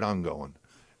kept right on going.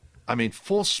 I mean,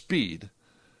 full speed.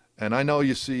 And I know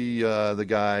you see the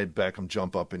guy Beckham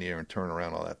jump up in the air and turn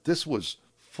around, all that. This was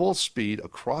full speed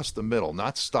across the middle,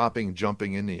 not stopping,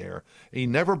 jumping in the air. He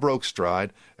never broke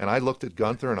stride. And I looked at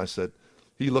Gunther, and I said,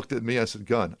 he looked at me, I said,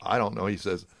 Gun, I don't know. He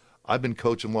says, I've been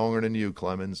coaching longer than you,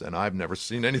 Clemons, and I've never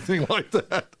seen anything like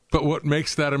that. But what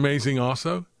makes that amazing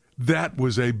also, that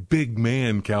was a big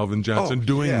man, Calvin Johnson,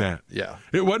 doing that. Yeah.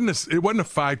 It wasn't a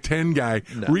 5'10" guy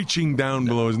reaching down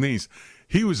below his knees.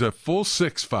 He was a full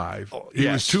 6'5". He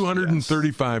was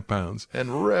 235 pounds.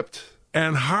 And ripped.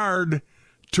 And hard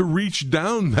to reach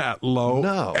down that low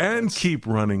and keep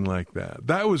running like that.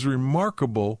 That was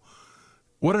remarkable.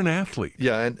 What an athlete.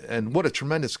 Yeah, and what a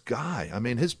tremendous guy. I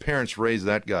mean, his parents raised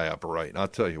that guy up right. And I'll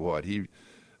tell you what, he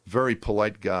very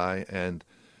polite guy. And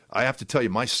I have to tell you,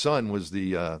 my son was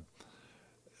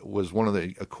one of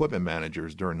the equipment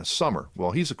managers during the summer.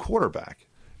 Well, he's a quarterback,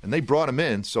 and they brought him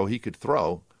in so he could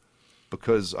throw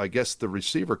because I guess the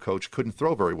receiver coach couldn't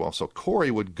throw very well. So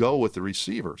Corey would go with the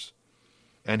receivers,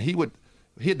 and he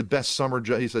had the best summer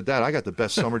job. He said, Dad, I got the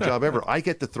best summer job ever. I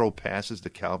get to throw passes to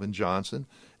Calvin Johnson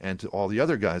and to all the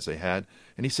other guys they had.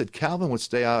 And he said Calvin would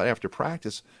stay out after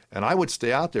practice, and I would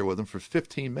stay out there with him for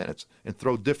 15 minutes and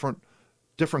throw different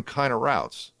kind of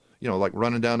routes, you know, like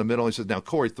running down the middle. He said, now,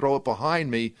 Corey, throw it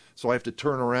behind me so I have to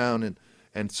turn around.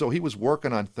 And so he was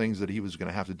working on things that he was going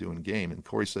to have to do in game. And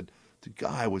Corey said, the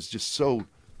guy was just so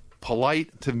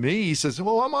polite to me. He says,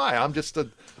 well, am I?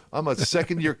 I'm a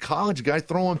second-year college guy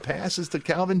throwing passes to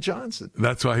Calvin Johnson.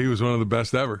 That's why he was one of the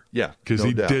best ever. Yeah, because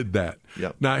he did that.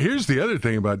 Yep. Now, here's the other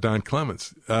thing about Don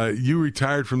Clemons. You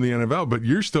retired from the NFL, but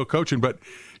you're still coaching. But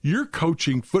you're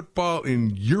coaching football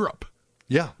in Europe.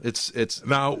 Yeah, it's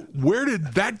now. Where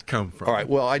did that come from? All right.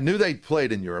 Well, I knew they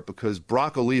played in Europe because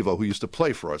Brock Olivo, who used to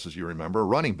play for us, as you remember,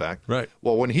 running back. Right.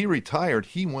 Well, when he retired,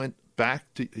 he went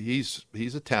back to he's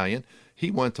Italian.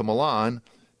 He went to Milan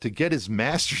to get his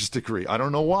master's degree. I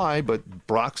don't know why, but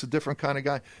Brock's a different kind of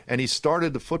guy. And he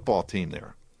started the football team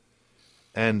there.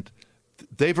 And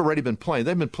they've already been playing.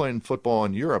 They've been playing football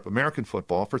in Europe, American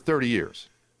football, for 30 years.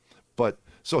 But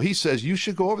so he says, you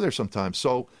should go over there sometime.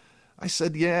 So I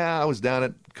said, yeah, I was down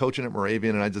at coaching at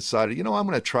Moravian, and I decided, I'm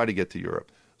going to try to get to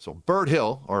Europe. So Bert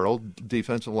Hill, our old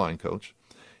defensive line coach,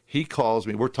 he calls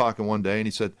me. We're talking one day, and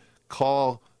he said,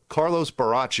 call Carlos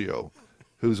Baraccio,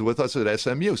 who's with us at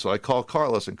SMU. So I call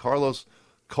Carlos, and Carlos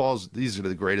calls, these are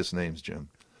the greatest names, Jim.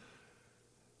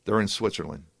 They're in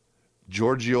Switzerland.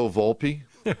 Giorgio Volpi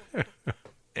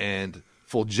and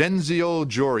Fulgenzio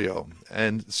Giorgio.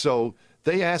 And so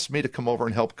they asked me to come over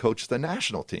and help coach the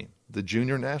national team, the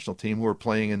junior national team who were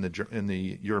playing in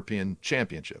the European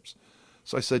Championships.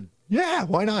 So I said, yeah,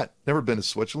 why not? Never been to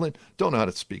Switzerland. Don't know how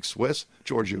to speak Swiss.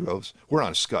 Giorgio goes, we're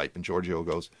on Skype, and Giorgio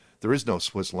goes, there is no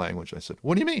Swiss language. I said,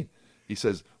 what do you mean? He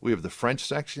says, we have the French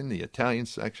section, the Italian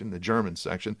section, the German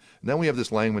section, and then we have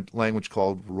this language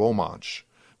called Romansh,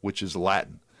 which is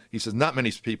Latin. He says, not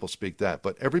many people speak that,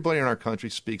 but everybody in our country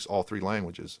speaks all three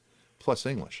languages, plus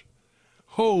English.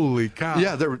 Holy cow.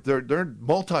 Yeah, they're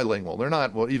multilingual. They're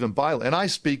not even bilingual. And I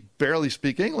barely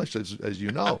speak English, as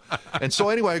you know. And so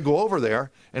anyway, I go over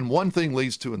there, and one thing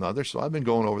leads to another. So I've been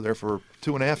going over there for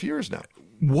 2.5 years now.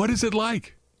 What is it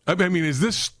like? I mean, is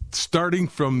this starting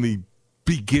from the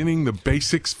beginning, the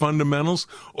basics, fundamentals,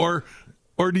 or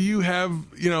do you have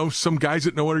some guys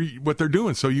that know what they're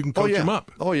doing, so you can coach them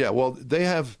up? Oh yeah. Well, they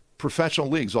have professional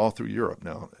leagues all through Europe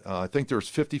now. I think there's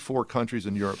 54 countries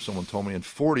in Europe, someone told me, and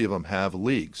 40 of them have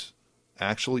leagues,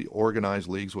 actually organized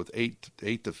leagues with 8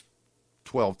 to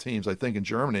 12 teams. I think in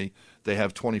Germany they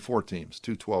have 24 teams,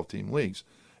 2 12-team leagues.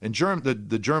 And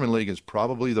the German league is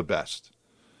probably the best.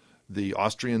 The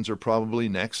Austrians are probably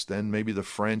next, and maybe the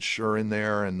French are in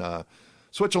there, and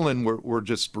Switzerland we're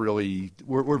just really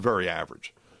we're very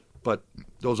average. But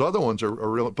those other ones are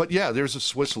real. But yeah, there's a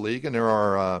Swiss league, and there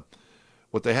are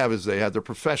what they have is they have their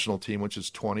professional team, which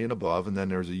is 20 and above, and then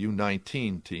there's a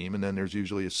U19 team, and then there's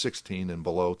usually a 16 and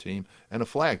below team and a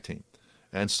flag team.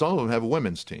 And some of them have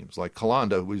women's teams, like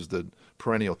Calanda, who's the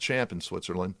perennial champ in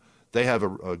Switzerland. They have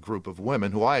a group of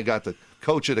women who I got to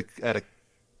coach at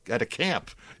a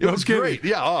camp. It was great.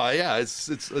 Yeah, yeah,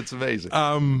 it's amazing.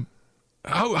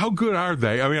 How good are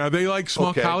they? I mean, are they like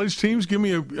small college teams? Give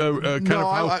me a kind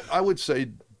of. I would say,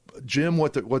 Jim,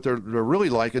 what they're really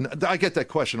like, and I get that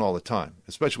question all the time,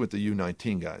 especially with the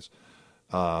U19 guys.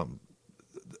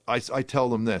 I tell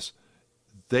them this: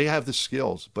 they have the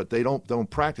skills, but they don't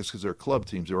practice because they're club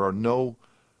teams. There are no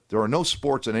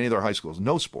sports in any of their high schools.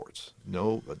 No sports.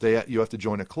 No, you have to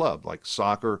join a club like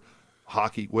soccer,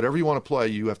 hockey, whatever you want to play.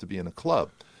 You have to be in a club,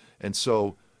 and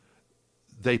so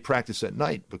they practice at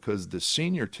night because the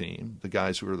senior team, the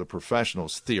guys who are the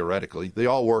professionals, theoretically, they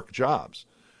all work jobs.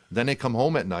 Then they come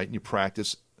home at night and you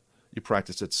practice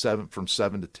at from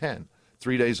 7 to 10,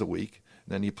 3 days a week.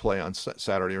 And then you play on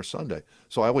Saturday or Sunday.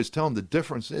 So I always tell them the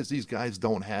difference is these guys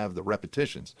don't have the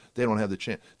repetitions. They don't have the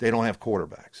chance. They don't have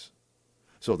quarterbacks.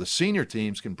 So the senior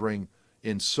teams can bring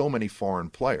in so many foreign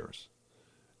players.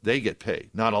 They get paid.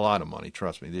 Not a lot of money,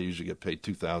 trust me. They usually get paid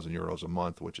 2,000 euros a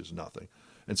month, which is nothing.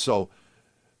 And so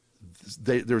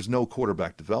there's no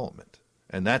quarterback development.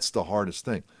 And that's the hardest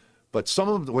thing. But some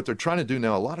of them, what they're trying to do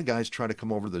now, a lot of guys try to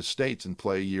come over to the States and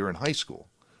play a year in high school.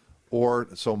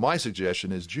 So my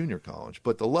suggestion is junior college.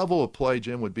 But the level of play,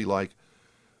 Jim, would be like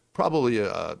probably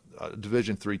a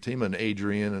Division III team, an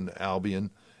Adrian and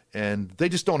Albion. And they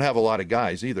just don't have a lot of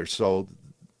guys either. So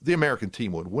the American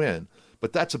team would win.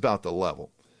 But that's about the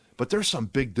level. But there's some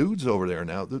big dudes over there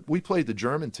now. We played the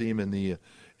German team in the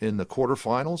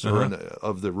quarterfinals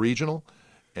of the regional.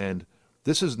 And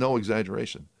this is no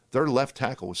exaggeration. Their left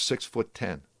tackle was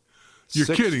 6'10". You're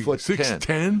kidding?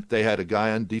 6'10"? They had a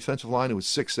guy on defensive line who was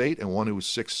 6'8" and one who was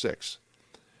 6'6".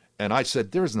 And I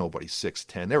said, "There's nobody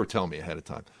 6'10". They were telling me ahead of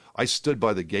time. I stood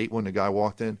by the gate when the guy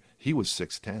walked in. He was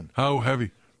 6'10". How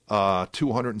heavy?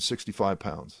 265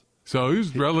 pounds. So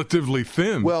he's relatively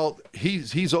thin. Well,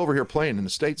 he's over here playing in the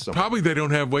States somewhere. Probably they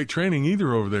don't have weight training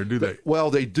either over there, do they?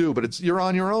 Well, they do, but you're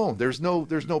on your own. There's no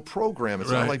program. It's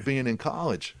not like being in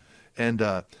college. And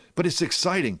but it's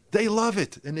exciting. They love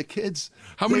it, and the kids.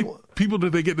 How many people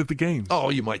did they get at the game? Oh,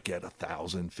 you might get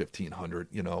 1,000, 1,500.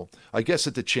 I guess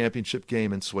at the championship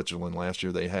game in Switzerland last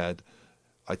year,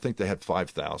 I think they had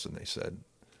 5,000. They said,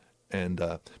 and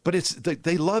but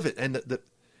they love it, and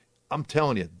I'm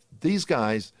telling you, these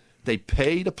guys, they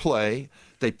pay to play,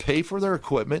 they pay for their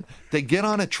equipment, they get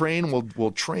on a train,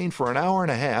 will train for an hour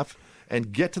and a half,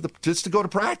 and get just to go to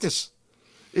practice.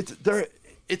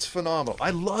 It's phenomenal. I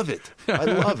love it. I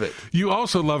love it. You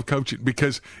also love coaching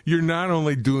because you're not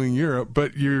only doing Europe,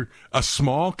 but you're a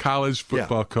small college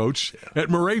football coach at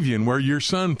Moravian, where your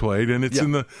son played, and it's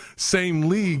in the same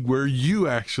league where you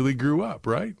actually grew up,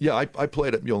 right? Yeah, I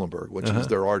played at Muhlenberg, which is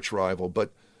their arch rival.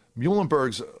 But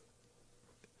Muhlenberg's,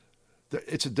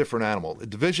 it's a different animal. At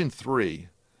Division III,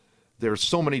 there's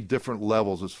so many different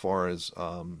levels as far as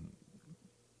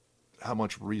how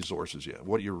much resources you have,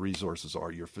 what your resources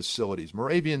are, your facilities.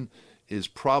 Moravian is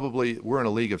we're in a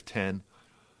league of 10.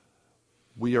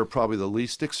 We are probably the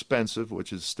least expensive,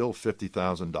 which is still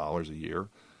 $50,000 a year.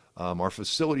 Our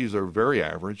facilities are very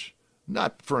average,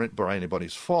 not by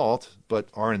anybody's fault, but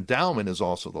our endowment is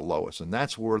also the lowest, and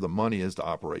that's where the money is to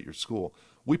operate your school.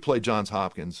 We play Johns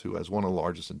Hopkins, who has one of the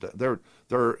largest.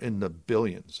 They're in the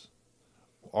billions.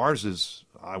 Ours is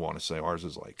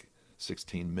like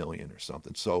 16 million or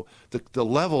something. So the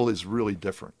level is really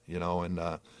different, and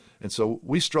so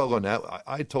we struggle on that.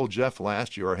 I told Jeff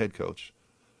last year, our head coach,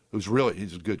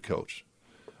 he's a good coach.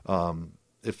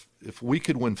 If we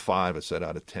could win 5, I said,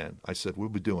 out of 10, I said we'll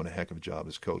be doing a heck of a job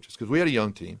as coaches, because we had a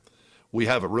young team. We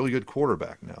have a really good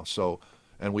quarterback now. So,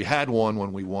 and we had one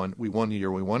when we won. We won the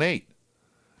year we won 8.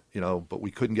 But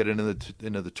we couldn't get into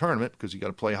the tournament because you got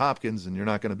to play Hopkins, and you're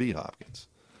not going to beat Hopkins.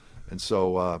 And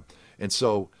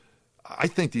so I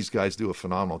think these guys do a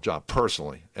phenomenal job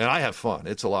personally, and I have fun.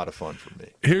 It's a lot of fun for me.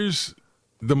 Here's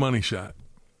the money shot.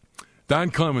 Don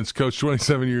Clemons coached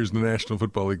 27 years in the National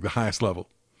Football League, the highest level.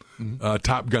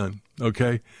 Top gun,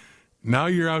 okay? Now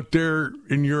you're out there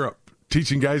in Europe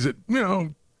teaching guys that,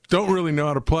 don't really know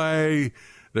how to play.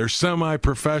 They're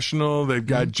semi-professional. They've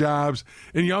got jobs.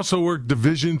 And you also work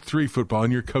Division III football,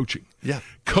 and you're coaching. Yeah.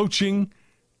 Coaching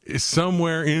is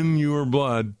somewhere in your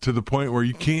blood to the point where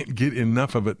you can't get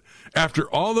enough of it. After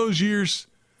all those years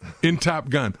in Top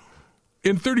Gun,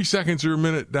 in 30 seconds or a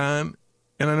minute, Don,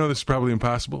 and I know this is probably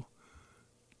impossible,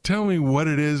 tell me what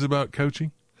it is about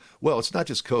coaching. Well, it's not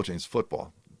just coaching, it's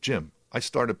football. Jim, I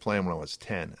started playing when I was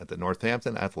 10 at the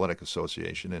Northampton Athletic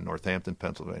Association in Northampton,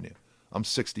 Pennsylvania. I'm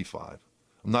 65.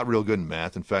 I'm not real good in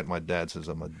math. In fact, my dad says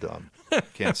I'm a dumb.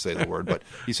 Can't say the word, but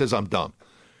he says I'm dumb.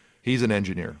 He's an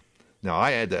engineer. Now,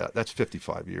 I had that. That's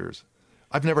 55 years.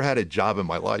 I've never had a job in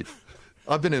my life.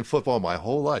 I've been in football my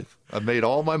whole life. I've made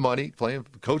all my money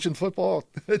coaching football.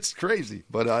 It's crazy,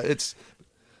 but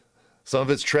some of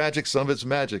it's tragic, some of it's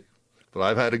magic. But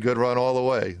I've had a good run all the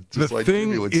way. The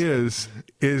thing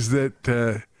is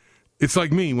that it's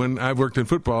like me when I've worked in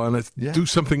football and I do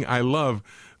something I love.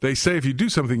 They say if you do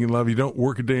something you love, you don't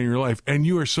work a day in your life, and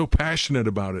you are so passionate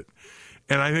about it.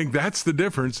 And I think that's the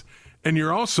difference. And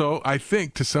you're also, I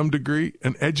think, to some degree,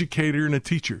 an educator and a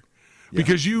teacher,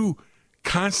 because you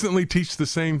constantly teach the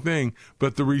same thing,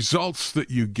 but the results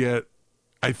that you get,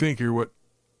 I think, are what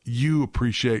you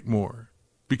appreciate more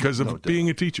because of being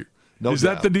a teacher. Is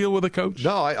that the deal with a coach?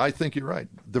 No, I think you're right.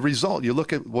 The result, you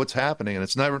look at what's happening, and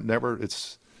it's never,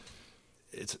 it's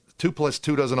 2 +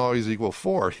 2 doesn't always equal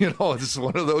 4. It's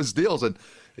one of those deals, and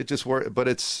it just works.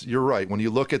 But you're right. When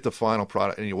you look at the final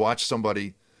product and you watch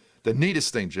somebody, the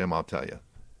neatest thing, Jim, I'll tell you,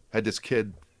 had this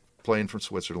kid playing from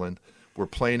Switzerland. We're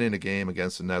playing in a game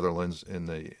against the Netherlands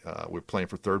we're playing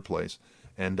for 3rd place,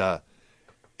 and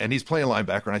he's playing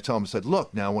linebacker. And I tell him, I said,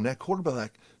 look, now when that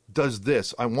quarterback does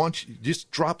this, I want you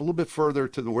just drop a little bit further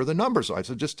to where the numbers are.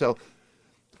 So just tell,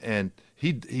 and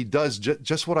he does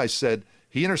just what I said.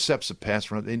 He intercepts the pass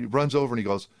and he runs over and he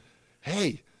goes,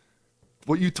 hey,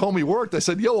 what you told me worked. I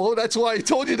said, that's why I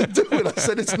told you to do it. I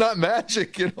said, it's not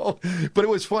magic, But it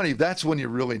was funny. That's when you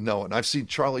really know it. And I've seen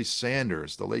Charlie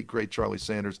Sanders, the late, great Charlie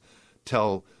Sanders,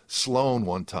 tell Sloan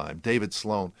one time, David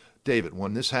Sloan, David,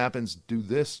 when this happens, do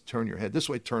this, turn your head this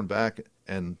way, turn back,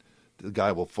 and the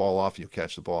guy will fall off, you'll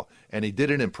catch the ball. And he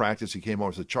did it in practice. He came over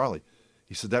and said, Charlie,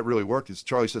 he said, that really worked.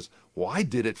 Charlie says, well, I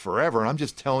did it forever, and I'm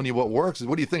just telling you what works.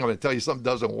 What do you think? I'm going to tell you something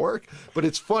doesn't work? But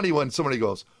it's funny when somebody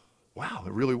goes, wow,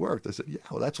 it really worked. I said, yeah,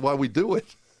 well, that's why we do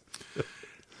it.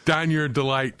 Don, you're a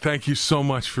delight. Thank you so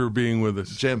much for being with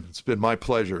us. Jim, it's been my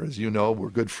pleasure. As you know,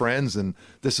 we're good friends, and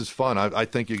this is fun. I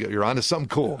think you're onto something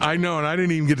cool. I know, and I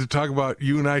didn't even get to talk about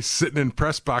you and I sitting in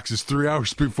press boxes 3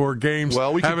 hours before games,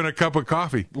 having a cup of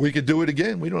coffee. We could do it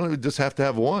again. We don't just have to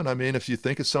have one. I mean, if you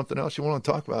think of something else you want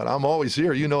to talk about, I'm always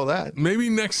here. You know that. Maybe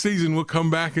next season we'll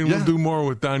come back and we'll do more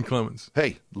with Don Clemons.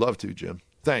 Hey, love to, Jim.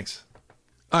 Thanks.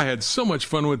 I had so much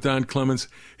fun with Don Clemons.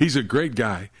 He's a great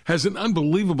guy, has an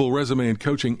unbelievable resume in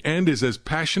coaching, and is as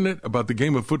passionate about the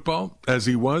game of football as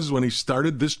he was when he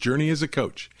started this journey as a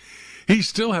coach. He's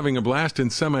still having a blast in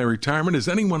semi-retirement as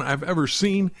anyone I've ever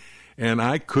seen, and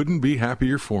I couldn't be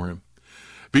happier for him.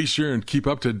 Be sure and keep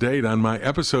up to date on my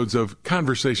episodes of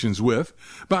Conversations With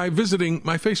by visiting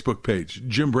my Facebook page,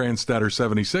 Jim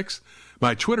Brandstatter76,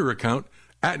 my Twitter account,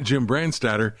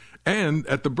 @JimBrandstatter, and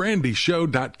at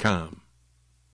thebrandyshow.com.